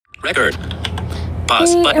Record.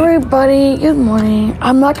 Pause Hey button. everybody, good morning.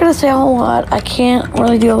 I'm not gonna say a whole lot. I can't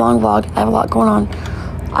really do a long vlog. I have a lot going on.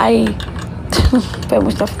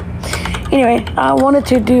 Family stuff. Anyway, I wanted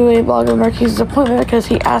to do a vlog of Narkeese's appointment because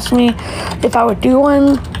he asked me if I would do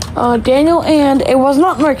one. Daniel and it was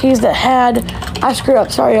not Narkeese that had. I screwed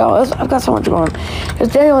up. Sorry, y'all. I've got so much going on. It was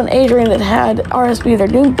Daniel and Adrian that had RSV. They're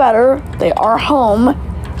doing better. They are home.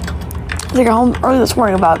 They got home early this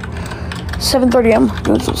morning about 7:30 a.m.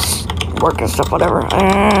 doing some work and stuff, whatever.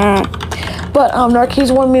 But Narkeese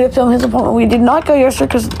wanted me to film his appointment. We did not go yesterday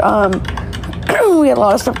because we had a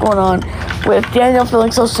lot of stuff going on with Daniel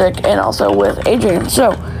feeling so sick and also with Adrian.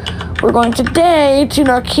 So we're going today to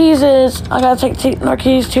Narkeese's. I gotta take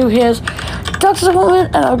Narkeese to his doctor's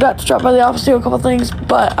appointment, and I've got to drop by the office to do a couple things,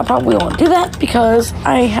 but I probably won't do that because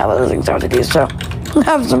I have other things I have to do. So I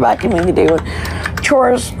have some vacuuming to do and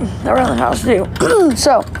chores around the house to do.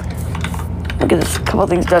 So I'll get a couple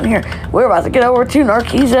things done here. We're about to get over to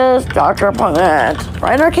Narkeese's doctor appointment.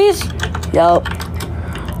 Right, Narkeese? Yup.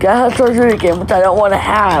 Gotta have surgery again, which I don't want to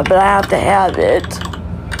have, but I have to have it.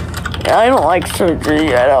 I don't like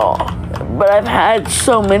surgery at all. But I've had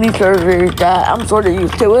so many surgeries that I'm sort of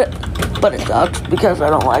used to it. But it sucks because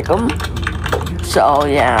I don't like them. So,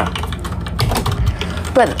 yeah.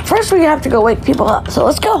 But first we have to go wake people up. So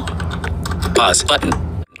let's go. Pause button.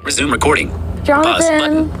 Resume recording.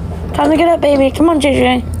 Jonathan, time to get up, baby. Come on,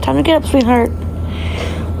 JJ. Time to get up, sweetheart.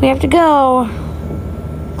 We have to go.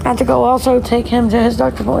 I have to go also take him to his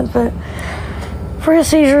doctor's appointment for his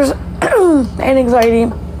seizures and anxiety.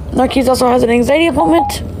 Narkeese also has an anxiety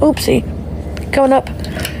appointment. Oopsie. Coming up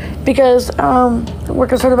because we're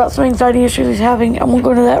concerned about some anxiety issues he's having. I won't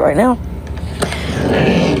go into that right now.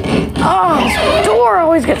 Oh, this door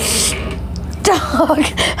always gets stuck.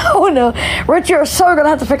 Oh no. Rich, you're so gonna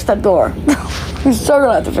have to fix that door. You're so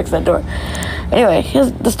gonna have to fix that door. Anyway,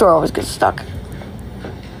 this door always gets stuck.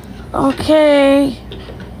 Okay.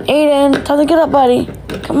 Aiden, time to get up, buddy.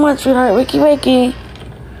 Come on, sweetheart. Wakey, wakey.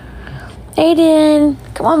 Aiden,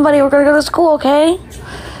 come on, buddy. We're gonna go to school, okay?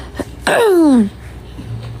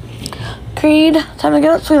 Creed, time to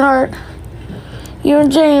get up, sweetheart. You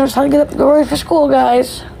and James, time to get up and go ready for school,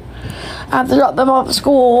 guys. I have to drop them off at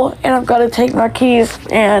school, and I've got to take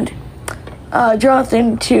Narkeese and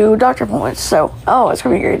Jonathan to doctor appointments. So, it's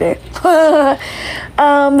gonna be a great day.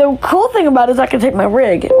 The cool thing about it is I can take my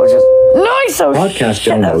rig, which is nice. So Podcast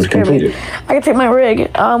download completed. I can take my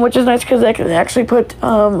rig, which is nice because I can actually put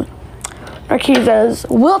Narkeese's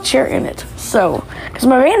wheelchair in it. So, because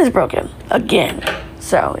my van is broken again.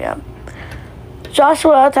 So, yeah.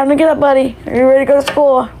 Joshua, time to get up, buddy. Are you ready to go to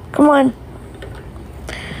school? Come on.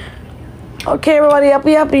 Okay, everybody,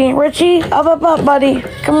 uppy, uppy. Richie, up, buddy.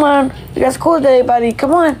 Come on. You got school today, buddy.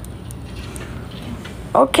 Come on.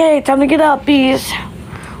 Okay, time to get up, bees.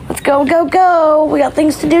 Let's go, go, go. We got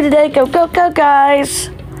things to do today. Go, go, go, guys.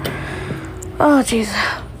 Oh, jeez.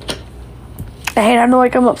 I know I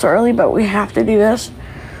come up so early, but we have to do this.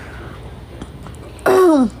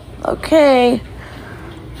 Okay.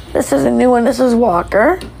 This is a new one. This is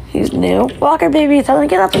Walker. He's new. Walker, baby, time to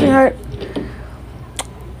get up, sweetheart.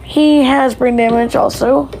 He has brain damage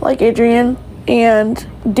also, like Adrian and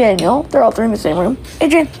Daniel. They're all three in the same room.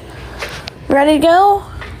 Adrian, you ready to go?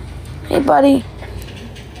 Hey, buddy.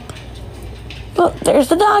 Oh, there's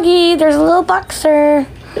the doggy. There's a little boxer.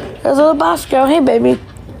 There's a little Bosco. Hey, baby.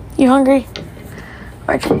 You hungry?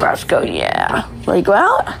 Aren't you, Bosco? Yeah. Will you go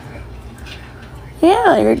out?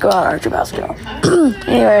 Yeah, you're going to go out, aren't you, Bosco?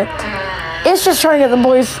 Anyway, it's just trying to get the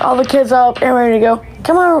boys, all the kids up and ready to go.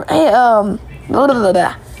 Come on. Hey, blah, blah, blah,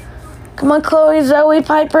 blah. Come on, Chloe, Zoe,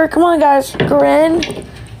 Piper. Come on, guys. Corinne,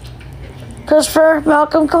 Christopher,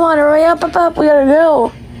 Malcolm. Come on, hurry up, up, up. We gotta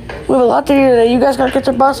go. We have a lot to do today. You guys gotta catch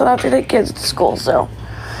your bus and I have to take kids to school, so.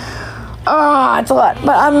 It's a lot.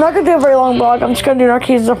 But I'm not gonna do a very long vlog. I'm just gonna do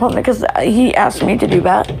Narkeese's appointment because he asked me to do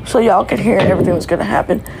that. So y'all can hear everything that's gonna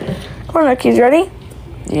happen. Come on, Narkeese, ready?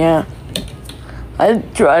 Yeah. I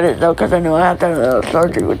tried it though because I know I have to have another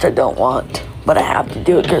surgery, which I don't want. But I have to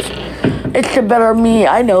do it because it's to better me.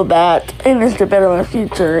 I know that. And it's to better my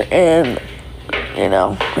future. And,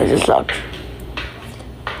 it just sucks.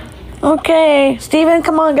 Okay. Steven,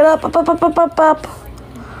 come on. Get up. Up, up, up, up, up, up.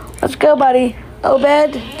 Let's go, buddy.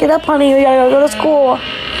 Obed, get up, honey. We gotta go to school.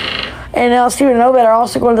 And now Steven and Obed are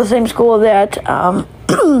also going to the same school that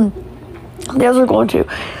the others are going to.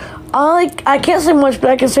 I can't say much, but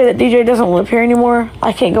I can say that DJ doesn't live here anymore.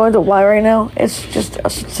 I can't go into why right now. It's just a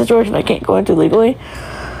situation I can't go into legally.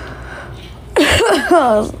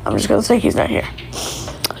 I'm just gonna say he's not here.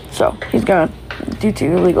 So he's gone due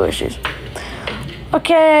to legal issues.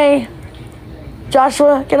 Okay.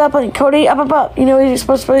 Joshua, get up, honey. Cody, up. You know he's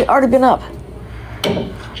supposed to be already been up.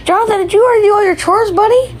 Jonathan, did you already do all your chores,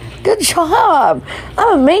 buddy? Good job.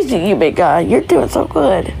 I'm amazed at you, big guy. You're doing so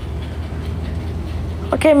good.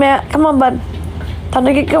 Okay, Matt, come on, bud. Time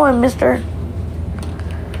to get going, mister.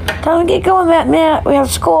 Time to get going, Matt. We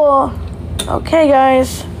have school. Okay,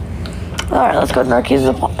 guys. All right, let's go to Narkee's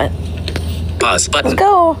appointment. Pause button. Let's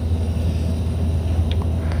go.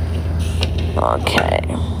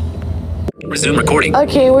 Okay. Resume recording.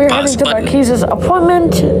 Okay, we're Pause heading to button. Narkee's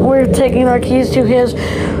appointment. We're taking Narkee's to his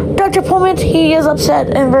doctor appointment. He is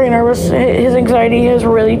upset and very nervous. His anxiety is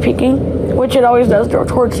really peaking, which it always does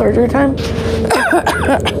towards surgery time.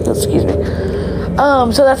 Excuse me.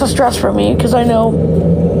 So that's a stress for me because I know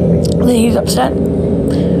that he's upset.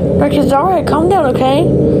 Narkee's alright, calm down, okay?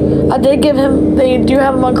 I did give him, they do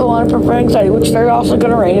have him on Klonopin for anxiety, which they're also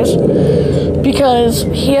going to raise. Because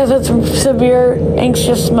he has had some severe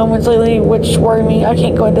anxious moments lately, which worry me. I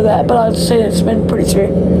can't go into that, but I'll just say it's been pretty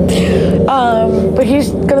severe. But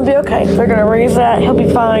he's gonna be okay. They're gonna raise that. He'll be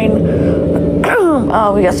fine.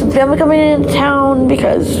 We got some family coming into town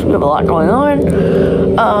because we have a lot going on.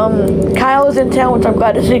 Kyle is in town, which I'm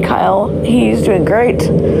glad to see Kyle. He's doing great.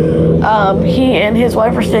 He and his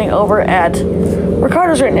wife are staying over at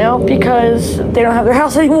Ricardo's right now because they don't have their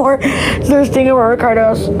house anymore. So they're staying over at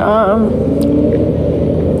Ricardo's.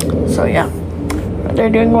 So yeah, they're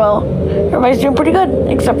doing well. Everybody's doing pretty good,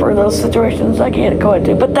 except for those situations I can't go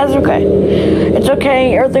into, but that's okay. It's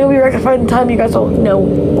okay. Everything will be rectified in time. You guys will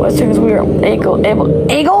know as soon as we are able to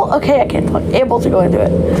go into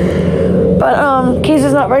it. But Keys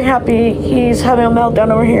is not very happy. He's having a meltdown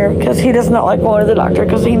over here because he does not like going to the doctor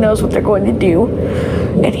because he knows what they're going to do,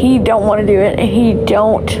 and he don't want to do it, and he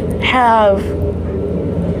don't have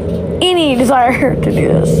any desire to do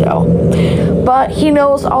this. So, but he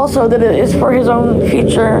knows also that it is for his own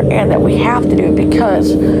future and that we have to do it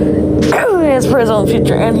because it's for his own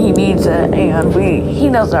future and he needs it, and he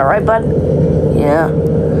knows that, right, bud? Yeah.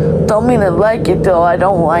 Don't mean I like it though. I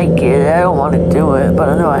don't like it. I don't want to do it, but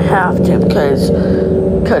I know I have to because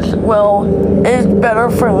well, it's better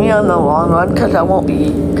for me on the long run because I won't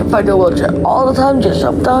be confined to a wheelchair all the time, just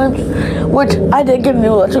sometimes. Which I did get a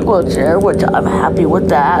new electric wheelchair, which I'm happy with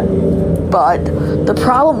that. But the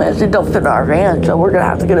problem is it don't fit in our van, so we're gonna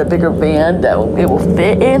have to get a bigger van that it will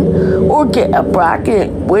fit in, or get a bracket,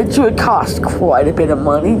 which would cost quite a bit of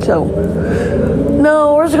money. So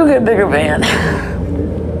no, we're just gonna get a bigger van.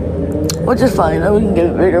 Which is fine. We can get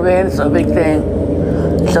a bigger van. It's no big thing.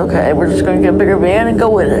 It's okay. We're just going to get a bigger van and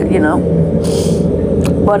go with it, you know.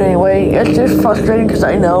 But anyway, it's just frustrating because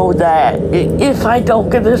I know that if I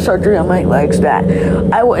don't get this surgery on my legs, that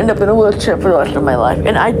I will end up in a wheelchair for the rest of my life.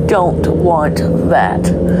 And I don't want that.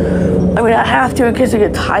 I mean, I have to in case I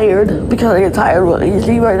get tired, because I get tired real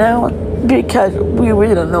easy right now. Because we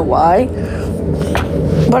really don't know why.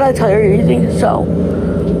 But I tire easy, so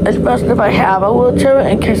it's best if I have a wheelchair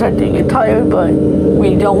in case I do get tired, but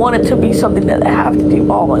we don't want it to be something that I have to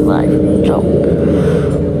do all my life. So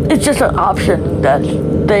it's just an option that's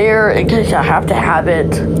there in case I have to have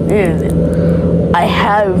it, and I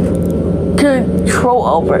have control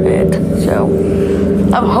over it. So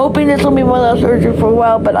I'm hoping this will be my last surgery for a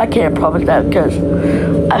while, but I can't promise that because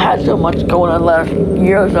I've had so much going on last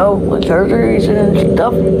year or so with surgeries and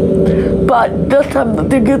stuff. But this time,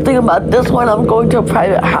 the good thing about this one, I'm going to a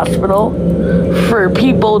private hospital for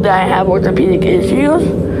people that have orthopedic issues,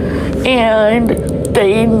 and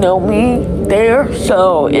they know me there,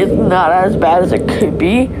 so it's not as bad as it could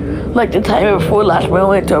be. Like the time before last when I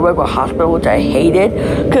went to a regular hospital, which I hated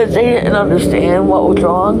because they didn't understand what was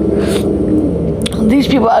wrong. These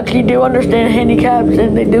people actually do understand handicaps,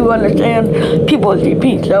 and they do understand people with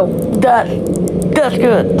GP, so that's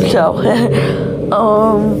good. So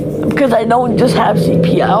because I don't just have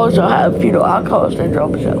CP, I also have fetal alcohol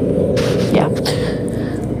syndrome, so yeah.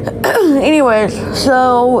 Anyways,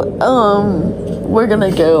 so we're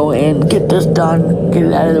gonna go and get this done, get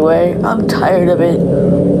it out of the way. I'm tired of it.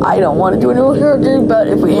 I don't want to do any surgery, but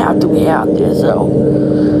if we have to, we have to. So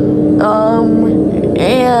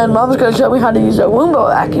and Mom's gonna show me how to use a Roomba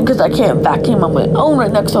vacuum because I can't vacuum on my own right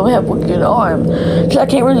now because I have a good arm. So I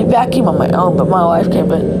can't really vacuum on my own, but my wife can.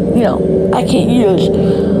 But you know, I can't use.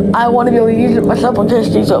 I want to be able to use it myself in case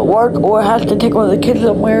she's at work or has to take one of the kids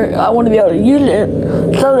somewhere. I want to be able to use it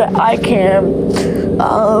so that I can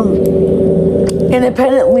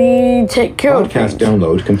independently take care of Podcast things.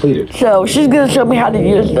 download completed. So she's gonna show me how to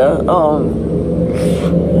use the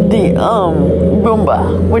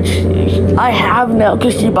Roomba, which I have now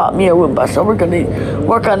because she bought me a Roomba. So we're gonna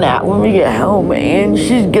work on that when we get home, and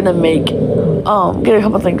she's gonna make get a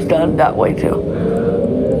couple things done that way too.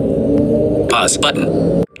 Pause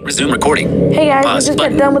button. Resume recording. Hey guys, Pause we just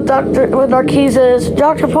button. got done with Narcise's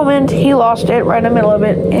Dr. Pullman. He lost it right in the middle of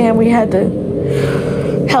it, and we had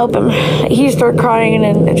to help him. He started crying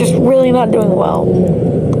and just really not doing well.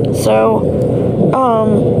 So,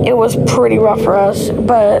 it was pretty rough for us,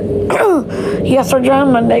 but he has surgery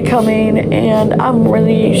on Monday coming, and I'm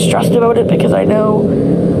really stressed about it because I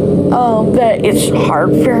know that it's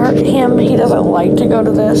hard for him. He doesn't like to go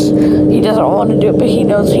to this. He doesn't want to do it, but he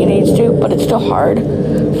knows he needs to, but it's still hard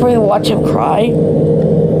for me to watch him cry.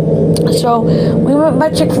 So, we went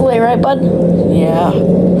by Chick-fil-A, right, bud? Yeah.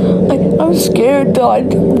 I'm scared, though. I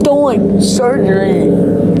don't like surgery.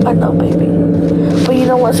 I know, baby. But you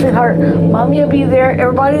know what, sweetheart? Mommy will be there.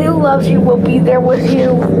 Everybody who loves you will be there with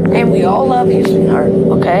you. And we all love you, sweetheart.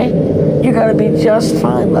 Okay? You're gonna be just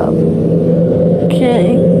fine, love.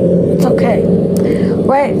 Okay? It's okay.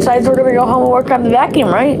 Right? Besides, we're gonna go home and work on the vacuum,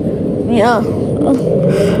 right? Yeah.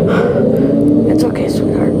 It's okay,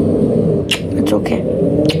 sweetheart. It's okay.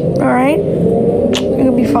 Alright? You're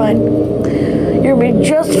gonna be fine. You're gonna be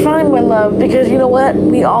just fine, my love, because you know what?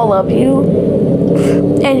 We all love you.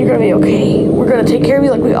 And you're gonna be okay. We're gonna take care of you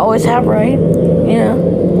like we always have, right? Yeah.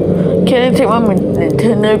 Can I take my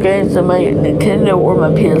Nintendo games and my Nintendo or my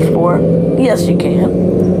PS4? Yes, you can.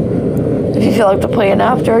 If you feel like to play it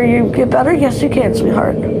after you get better, yes, you can,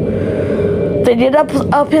 sweetheart. They did up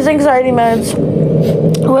his anxiety meds.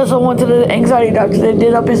 Who also went to the anxiety doctor? They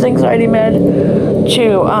did up his anxiety med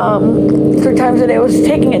to 3 times a day. I was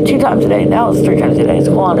taking it 2 times a day. Now it's 3 times a day. It's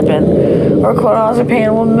Klonopin or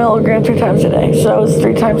clonazepam 1 milligram 3 times a day. So it's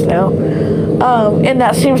 3 times now. And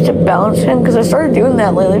that seems to balance him because I started doing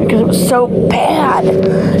that lately because it was so bad,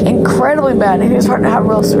 incredibly bad. And he was starting to have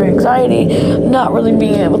real severe anxiety, not really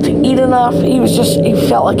being able to eat enough. He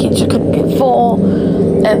felt like he just couldn't get full.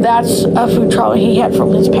 And that's a food trauma he had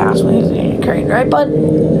from his past when he was in Ukraine, right, bud?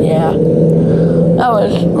 Yeah. I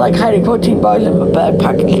was like hiding protein bars in my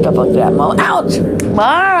backpack and stuff like that. Mom, ouch!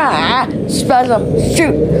 Ah, spasm,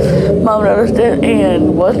 shoot! Mom noticed it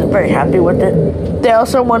and wasn't very happy with it. They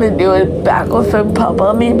also wanted to do it baclofen pump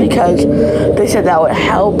on me because they said that would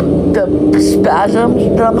help the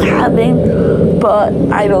spasms that I'm having. But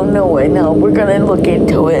I don't know right now. We're gonna look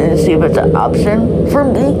into it and see if it's an option for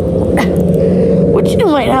me. Which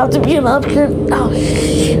might have to be an option. Oh,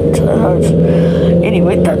 shit. That hurts.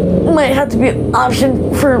 Anyway, that might have to be an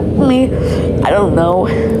option for me. I don't know.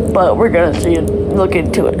 But we're going to see it, look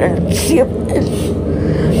into it, and see if it's...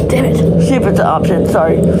 Damn it. See if it's an option.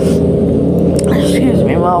 Sorry. Excuse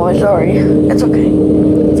me, Mom. I'm sorry. It's okay.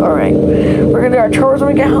 It's alright. We're going to do our chores when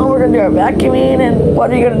we get home. We're going to do our vacuuming. And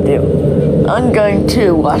what are you going to do? I'm going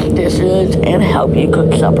to wash dishes and help you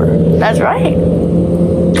cook supper. That's right.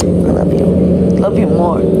 I love you. Love you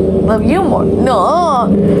more. Love you more. No,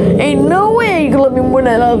 ain't no way you can love me more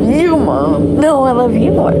than I love you, Mom. No, I love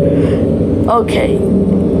you more. Okay.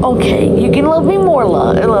 Okay, you can love me more,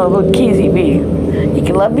 love KZB. You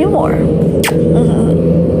can love me more.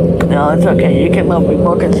 No, it's okay. You can love me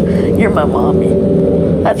more because you're my mommy.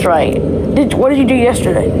 That's right. What did you do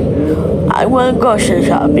yesterday? I went grocery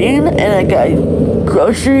shopping and I got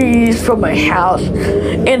groceries from my house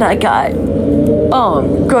and I got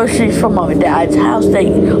groceries from my dad's house.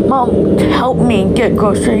 Mom helped me get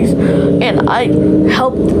groceries and I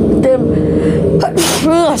helped them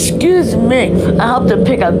excuse me, I helped them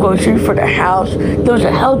pick out groceries for the house. There was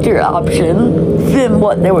a healthier option than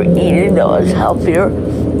what they were eating that was healthier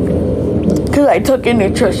because I took a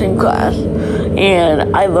nutrition class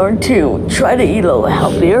and I learned to try to eat a little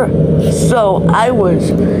healthier, so I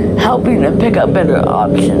was helping them pick up better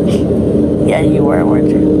options. Yeah, you were, weren't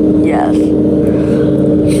you? Yes.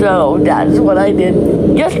 So that's what I did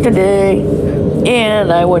yesterday,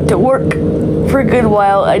 and I went to work for a good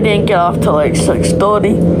while. I didn't get off till like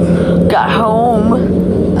 6:30. Got home,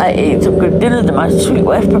 I ate some good dinner that my sweet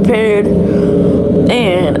wife prepared,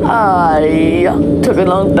 and I took a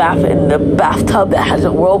long bath in the bathtub that has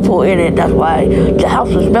a whirlpool in it. That's why the house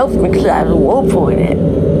was melting because it has a whirlpool in it.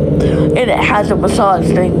 And it has a massage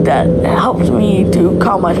thing that helps me to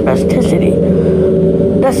calm my spasticity.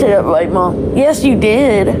 That's it, right, Mom? Yes, you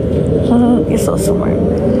did. You're so smart.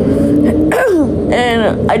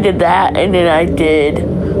 And I did that, and then I did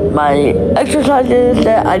my exercises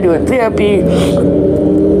that I do in therapy.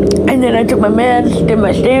 And then I took my meds, did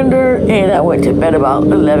my standard, and I went to bed about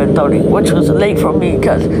 11:30, which was late for me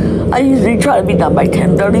because I usually try to be done by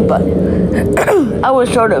 10:30, but I was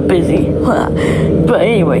sort of busy. But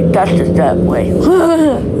anyway, that's just that way.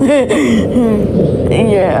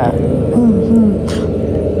 Yeah.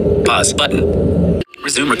 Pause button.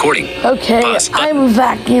 Resume recording. Okay, Pause button. I'm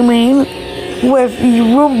vacuuming with the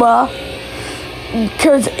Roomba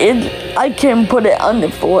because it I can put it on the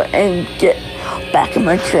floor and get back in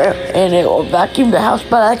my chair, and it will vacuum the house,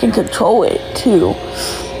 but I can control it too.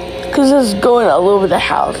 Because it's going all over the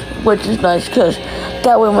house, which is nice, because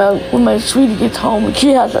that way when my sweetie gets home,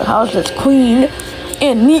 she has a house that's clean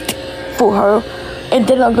and neat for her, and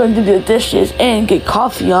then I'm going to do the dishes and get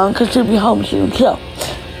coffee on, because she'll be home soon. So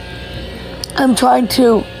I'm trying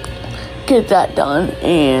to get that done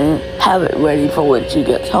and have it ready for when she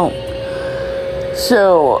gets home.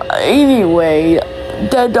 So anyway,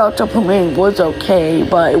 that doctor opinion was okay,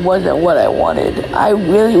 but it wasn't what I wanted. I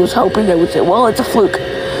really was hoping they would say, well, it's a fluke.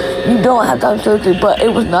 You don't have to have surgery, but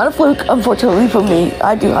it was not a fluke, unfortunately for me.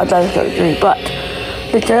 I do have to have surgery, but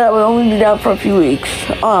they said I would only be down for a few weeks.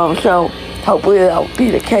 So hopefully that'll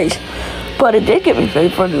be the case. But it did get me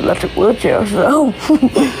paid for an electric wheelchair, so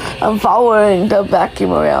I'm following the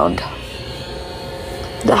vacuum around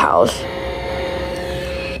the house.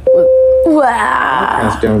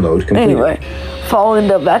 Wow. Download complete. Anyway, following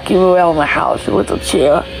the vacuum around my house with a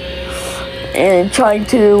chair and trying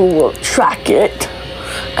to track it.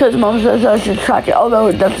 Because Mom says I should track it, although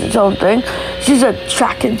it does its own thing. She said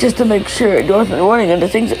track it just to make sure it wasn't running into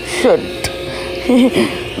things it shouldn't.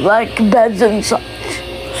 Like beds and such.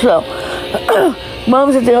 So,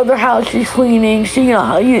 Mom's at the other house, she's cleaning. You know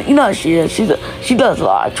how she is. She does a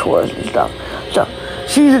lot of chores and stuff. So,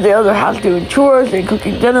 she's at the other house doing chores and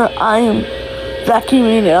cooking dinner. I am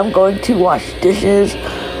vacuuming and I'm going to wash dishes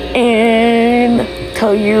and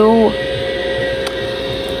tell you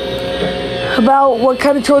about what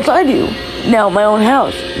kind of chores I do now in my own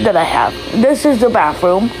house that I have. This is the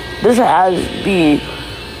bathroom. This has the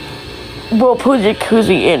whirlpool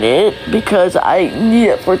jacuzzi in it because I need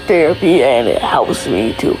it for therapy and it helps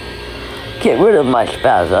me to get rid of my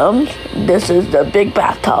spasms. This is the big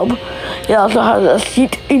bathtub. It also has a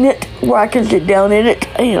seat in it where I can sit down in it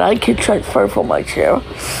and I can transfer from my chair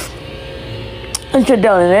and sit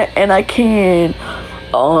down in it, and I can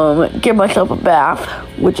give myself a bath,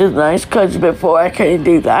 which is nice because before I couldn't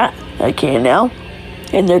do that. I can now.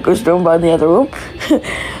 And there goes the room by the other room.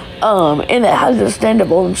 And it has a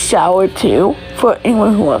stand-up shower too for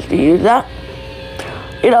anyone who wants to use that.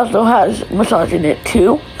 It also has massage in it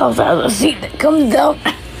too. It also has a seat that comes down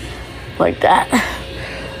like that.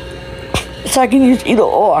 So I can use either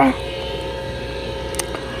or.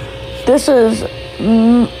 This is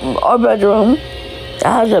our bedroom. It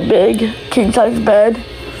has a big king-size bed.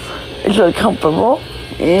 It's really comfortable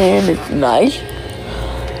and it's nice.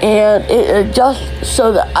 And it adjusts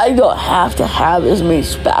so that I don't have to have as many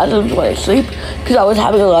spasms when I sleep, because I was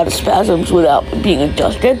having a lot of spasms without being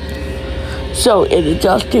adjusted. So it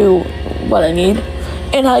adjusts to what I need,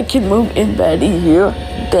 and I can move in bed easier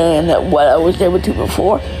than what I was able to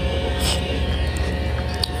before.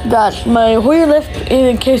 That's my Hoyer lift, and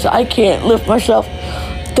in case I can't lift myself,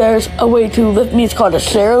 there's a way to lift me. It's called a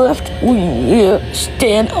Sarah lift. You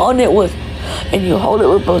stand on it and you hold it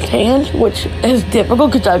with both hands, which is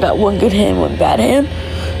difficult because I got one good hand, one bad hand.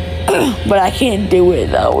 But I can't do it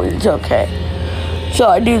though, it's okay. So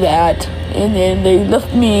I do that, and then they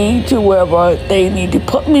lift me to wherever they need to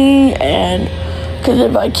put me, and because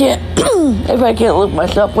if I can't lift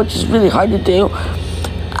myself, which is really hard to do,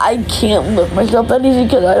 I can't lift myself that easy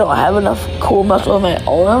because I don't have enough core muscle in my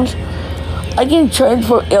arms. I can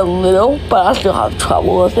transfer a little, but I still have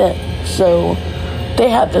trouble with it. So they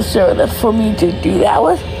have the Sarah lift for me to do that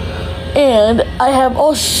with. And I have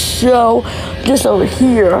also this over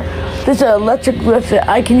here. This is an electric lift that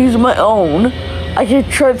I can use on my own. I can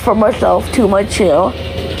transfer myself to my chair.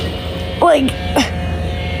 Like,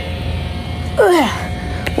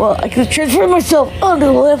 well, I can transfer myself onto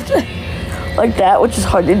the lift like that, which is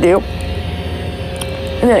hard to do.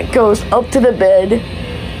 And then it goes up to the bed.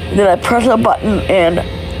 And then I press a button and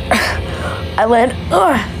I land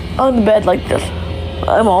on the bed like this.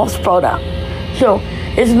 I'm all sprawled out. So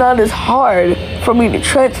it's not as hard for me to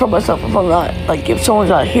transfer myself if I'm not, like if someone's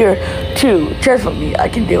not here to transfer me, I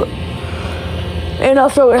can do it. And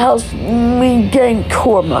also it helps me gain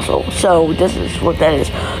core muscle. So this is what that is.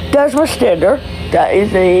 That's my stander. That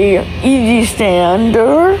is a easy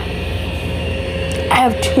stander. I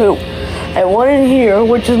have two. I have one in here,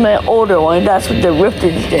 which is my older one. That's with the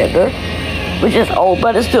Rifton stander, which is old,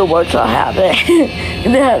 but it still works. I have it.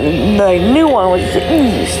 And then I have the new one, which is the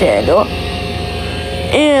easy stander.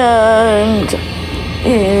 And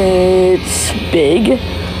it's big.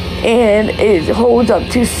 And it holds up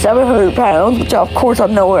to 700 pounds, which of course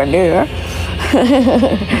I'm nowhere near.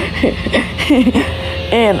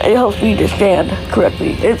 And it helps me to stand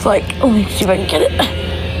correctly. It's like, let me see if I can get it.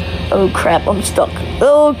 Oh crap, I'm stuck.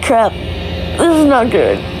 Oh crap. This is not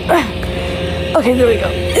good. Okay, there we go.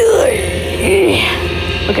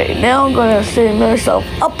 Okay, now I'm gonna stand myself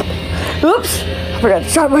up. Oops, I forgot to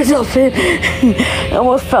strap myself in. I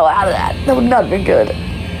almost fell out of that. That would not have been good.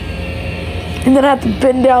 And then I have to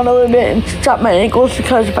bend down a little bit and strap my ankles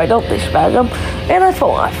because if I don't, they spasm. And I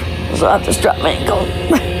fall off. So I have to strap my ankle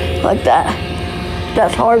like that.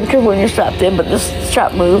 That's hard because when you're strapped in, but this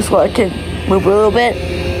strap moves so I can move a little bit.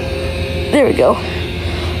 There we go.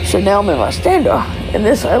 So now I'm in my stander. And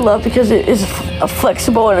this I love because it is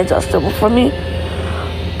flexible and adjustable for me.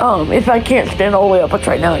 If I can't stand all the way up, which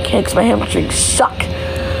right now I can't because my hamstrings suck,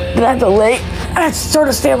 then I have to I have to sort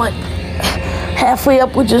of stand like halfway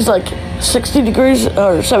up, which is like 60 degrees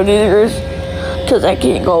or 70 degrees, because I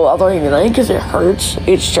can't go all the way to 90 because it hurts.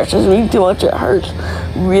 It stretches me too much. It hurts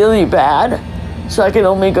really bad. So I can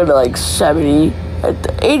only go to like 70,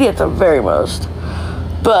 80 at the very most.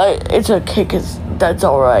 But it's okay because that's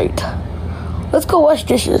all right. Let's go wash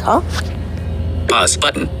dishes, huh? Pause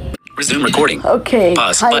button. Resume recording. Okay.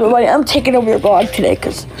 Pause Hi, button. everybody. I'm taking over your vlog today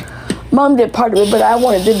because Mom did part of it, but I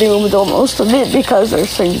wanted to do most of it because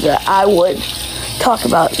there's things that I would talk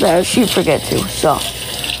about that she'd forget to. So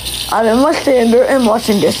I'm in my stander and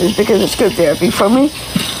washing dishes because it's good therapy for me.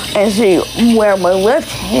 And see where my left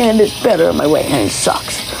hand is better, my right hand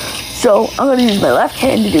sucks. So I'm gonna use my left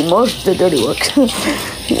hand to do most of the dirty work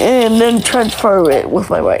and then transfer it with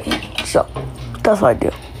my right hand. So that's what I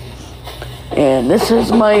do. And this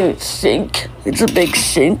is my sink. It's a big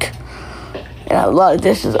sink. And I have a lot of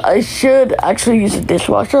dishes. I should actually use a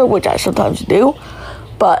dishwasher, which I sometimes do,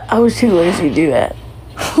 but I was too lazy to do that.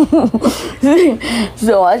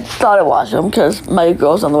 So I thought I'd wash them because my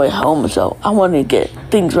girl's on the way home, so I wanted to get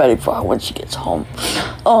things ready for her when she gets home.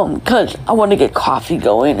 Because I want to get coffee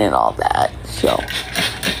going and all that. So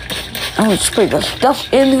I'm going to spray the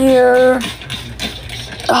stuff in here.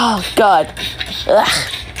 Oh, God.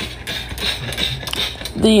 Ugh.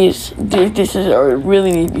 These dishes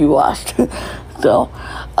really need to be washed. So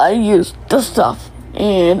I use the stuff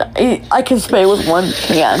and I can spray with one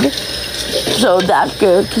hand. So that's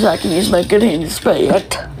good because I can use my good hand to spray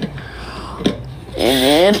it.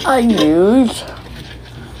 And then I use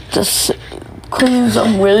just cleans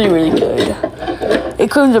them really, really good. It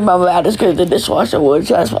cleans them about as good as the dishwasher would.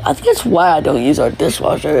 So I think that's why I don't use our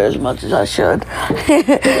dishwasher as much as I should.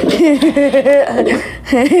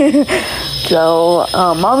 So,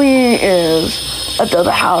 Mommy is at the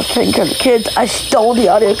other house taking care of the kids. I stole the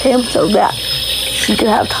audio cam so that she could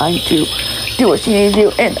have time to do what she needs to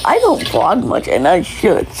do. And I don't vlog much, and I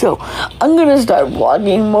should. So, I'm going to start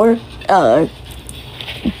vlogging more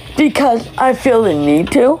because I feel the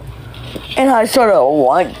need to. And I sort of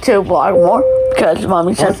want to vlog more because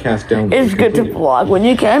Mommy says it's good to vlog when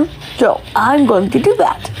you can. So, I'm going to do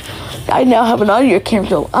that. I now have an audio cam,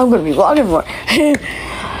 so I'm going to be vlogging more.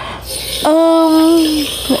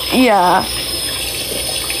 Yeah.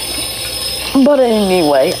 But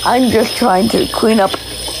anyway, I'm just trying to clean up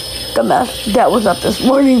the mess that was up this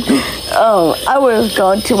morning. I was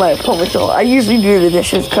gone to my appointment, so I usually do the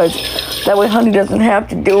dishes because that way Honey doesn't have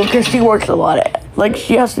to do it because she works a lot.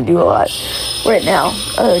 She has to do a lot right now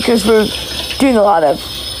because we're doing a lot of,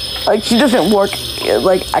 she doesn't work,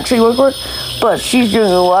 actually work, but she's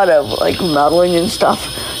doing a lot of, modeling and stuff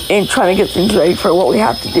and trying to get things ready for what we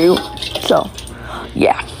have to do. So,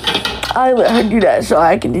 yeah, I let her do that so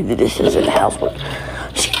I can do the dishes and the housework.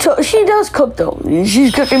 She does cook, though.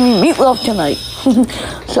 She's cooking me meatloaf tonight.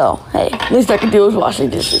 So, hey, least I can do is wash the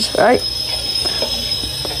dishes, right?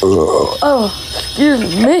 Oh, excuse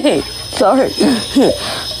me. Sorry.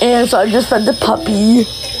 And so I just fed the puppy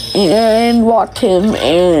and walked him,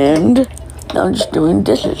 and now I'm just doing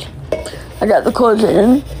dishes. I got the clothes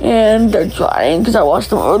in, and they're drying because I washed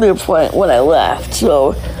them earlier when I left.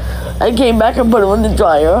 So I came back and put them in the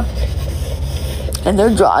dryer, and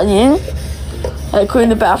they're drying. I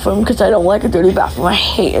cleaned the bathroom because I don't like a dirty bathroom. I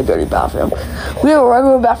hate a dirty bathroom. We have a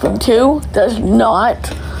regular bathroom too that's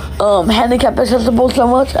not handicap accessible so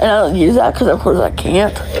much, and I don't use that because of course I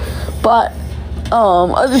can't. But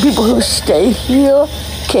other people who stay here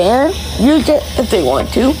can use it if they want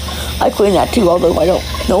to. I clean that too, although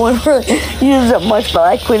no one really uses it much, but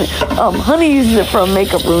I clean it. Honey uses it for a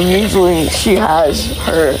makeup room. Usually she has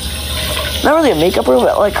her, not really a makeup room,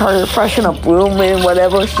 but her freshen up room and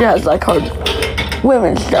whatever. She has her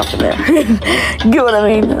women's stuff in there. Get what I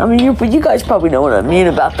mean? I mean, you guys probably know what I mean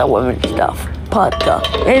about the women's stuff. But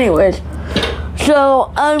anyways,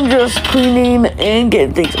 so I'm just cleaning and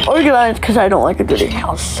getting things organized because I don't like a dirty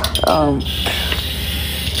house.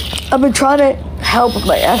 I've been trying to help with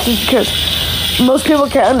my accents because most people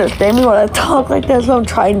can't understand me when I talk like that, so I'm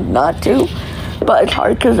trying not to. But it's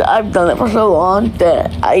hard because I've done it for so long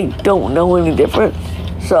that I don't know any difference.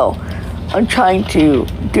 So I'm trying to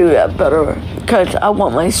do that better because I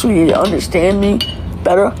want my sweetie to understand me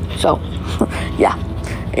better. So, yeah.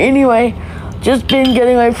 Anyway, just been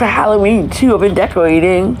getting ready for Halloween too. I've been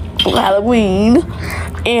decorating for Halloween.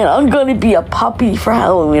 And I'm gonna be a puppy for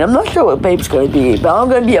Halloween. I'm not sure what Babe's gonna be, but I'm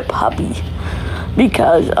gonna be a puppy.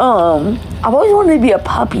 Because, I've always wanted to be a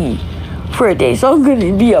puppy for a day, so I'm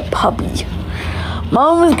gonna be a puppy.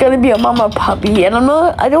 Mom is gonna be a mama puppy, and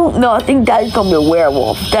I don't know, I think Daddy's gonna be a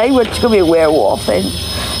werewolf. Daddy Rich's gonna be a werewolf, and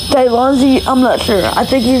Daddy Lonzy, I'm not sure. I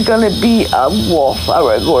think he's gonna be a wolf, a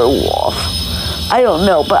regular wolf. I don't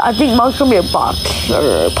know, but I think Mom's gonna be a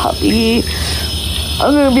boxer puppy.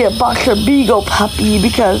 I'm gonna be a boxer beagle puppy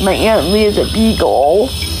because my Aunt Lee is a beagle.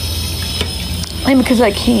 And because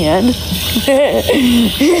I can.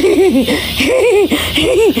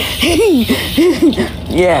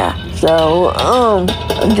 Yeah, so,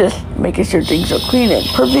 I'm just making sure things are clean and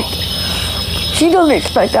perfect. She doesn't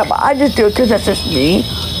expect that, but I just do it because that's just me.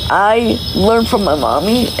 I learned from my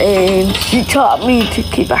mommy, and she taught me to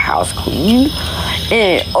keep the house clean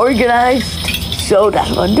and organized, so that's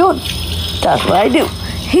what I'm doing. That's what I do.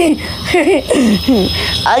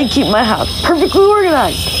 I keep my house perfectly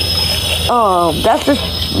organized. That's just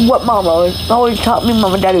what Mom always taught me.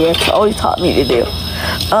 Mom and Daddy always taught me to do.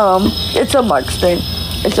 It's a Mark's thing.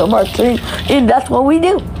 It's a Mark's thing, and that's what we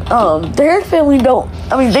do. The Harris family don't.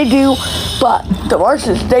 I mean, they do, but the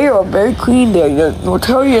Marches, they are very clean. They're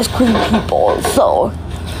notorious clean people. So,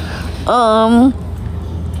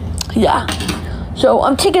 yeah. So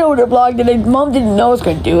I'm taking over the vlog today. Mom didn't know I was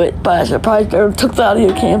gonna do it, but I surprised her and took the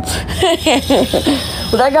audio cam.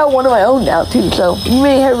 But I got one of my own now too, so you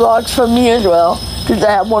may hear vlogs from me as well, because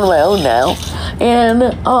I have one of my own now. And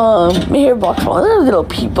you may hear vlogs from other little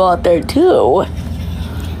people out there too.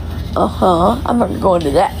 I'm not gonna go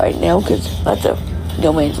into that right now because that's a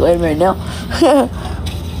no man's land right now.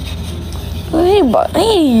 Hey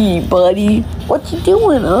buddy, what you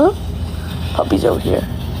doing, huh? Puppy's over here.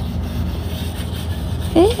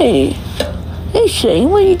 Hey Shane,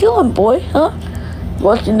 what are you doing, boy, huh?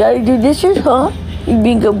 Watching Daddy do dishes, huh? You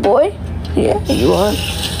being a good boy? Yeah, you are.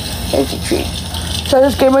 There's a treat. So I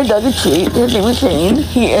just gave my dog a treat. His name is Shane.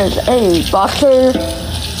 He is a boxer,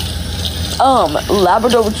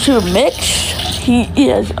 Labrador Retriever mix. He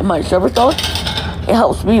is my service dog. It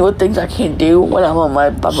helps me with things I can't do when I'm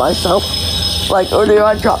by myself. Like earlier,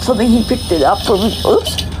 I dropped something, he picked it up for me.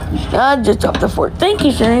 Oops, I just dropped the fork. Thank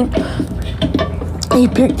you, Shane. He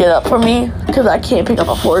picked it up for me because I can't pick up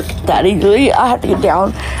a fork that easily. I have to get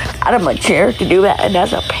down out of my chair to do that, and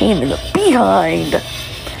that's a pain in the behind.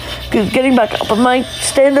 Because getting back up on my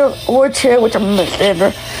stander or chair, which I'm in my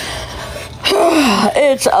stander,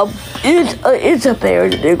 it's a bear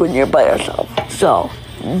to do when you're by yourself. So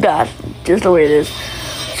that's just the way it is.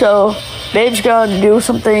 So Babe's gonna do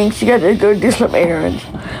some things. She got to go do some errands.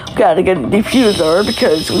 Got to get a diffuser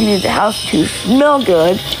because we need the house to smell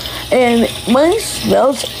good. And mine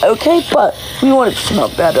smells okay, but we want it to smell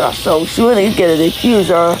better. So she wanted to get a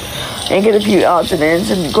diffuser and get a few odds and ends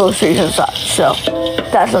and groceries and such. So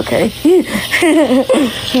that's okay.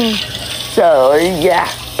 So yeah.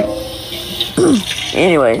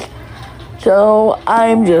 Anyways, so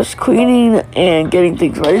I'm just cleaning and getting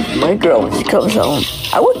things ready for my girl when she comes home.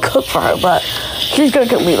 I would cook for her, but she's gonna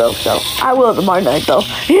cook meatloaf, so I will tomorrow night though.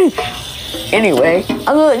 Anyway, I'm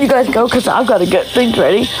gonna let you guys go because I've got to get things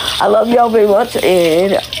ready. I love y'all very much,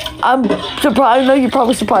 and I'm surprised. I know you're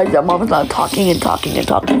probably surprised that Mama's not talking, but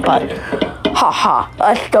haha,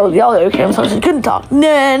 I stole the audio cam so she couldn't talk.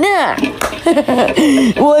 Nah.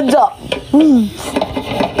 What's up?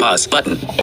 Pause button.